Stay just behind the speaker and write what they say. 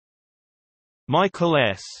Michael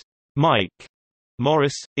S. Mike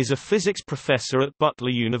Morris, is a physics professor at Butler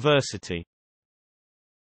University.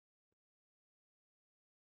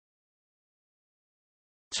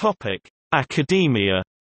 Academia.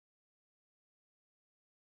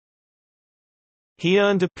 He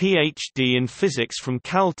earned a Ph.D. in physics from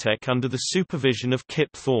Caltech under the supervision of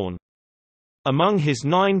Kip Thorne. Among his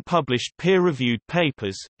 9 published peer-reviewed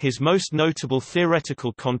papers, his most notable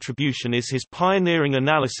theoretical contribution is his pioneering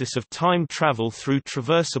analysis of time travel through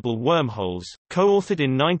traversable wormholes, co-authored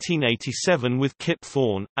in 1987 with Kip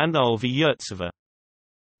Thorne, and Ulvi Yurtseva.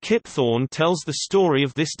 Kip Thorne tells the story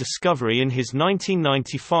of this discovery in his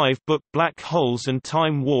 1995 book Black Holes and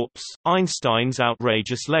Time Warps, Einstein's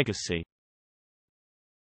Outrageous Legacy.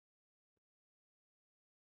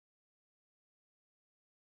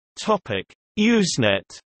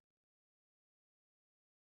 Usenet.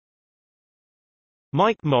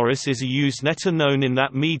 Mike Morris is a Usenetter known in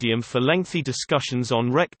that medium for lengthy discussions on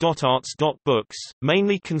rec.arts.books,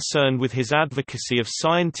 mainly concerned with his advocacy of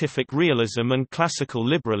scientific realism and classical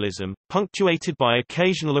liberalism, punctuated by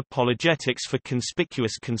occasional apologetics for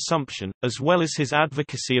conspicuous consumption, as well as his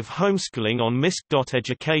advocacy of homeschooling on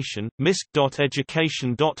misc.education,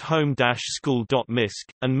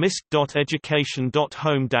 misc.education.home-school.misc, and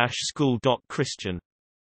misc.education.home-school.christian.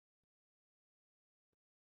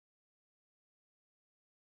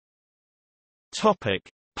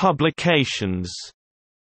 Publications.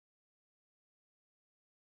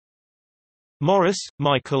 Morris,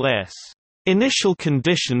 Michael S. Initial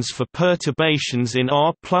Conditions for Perturbations in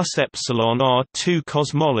R plus Epsilon R2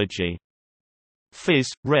 Cosmology. Phys.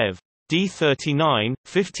 Rev. D39,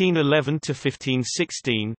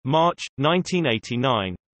 1511–1516, March,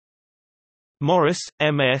 1989. Morris,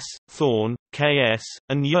 M.S., Thorne, K.S.,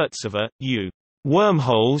 and Yurtseva, U.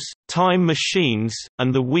 Wormholes, Time Machines,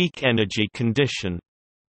 and the Weak Energy Condition.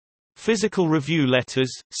 Physical Review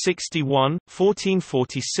Letters, 61,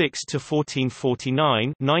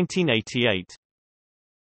 1446–1449, 1988.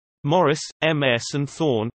 Morris, M.S. and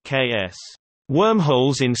Thorne, K.S.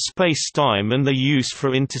 Wormholes in Spacetime and Their Use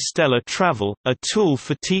for Interstellar Travel, a Tool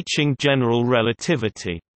for Teaching General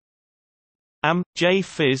Relativity. Am. J.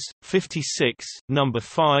 Phys. 56, No.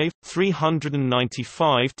 5,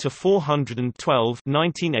 395–412,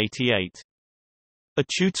 1988. A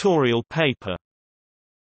tutorial paper.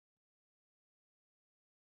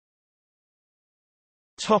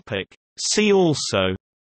 See also: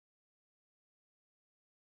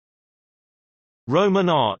 Roman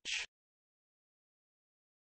arch.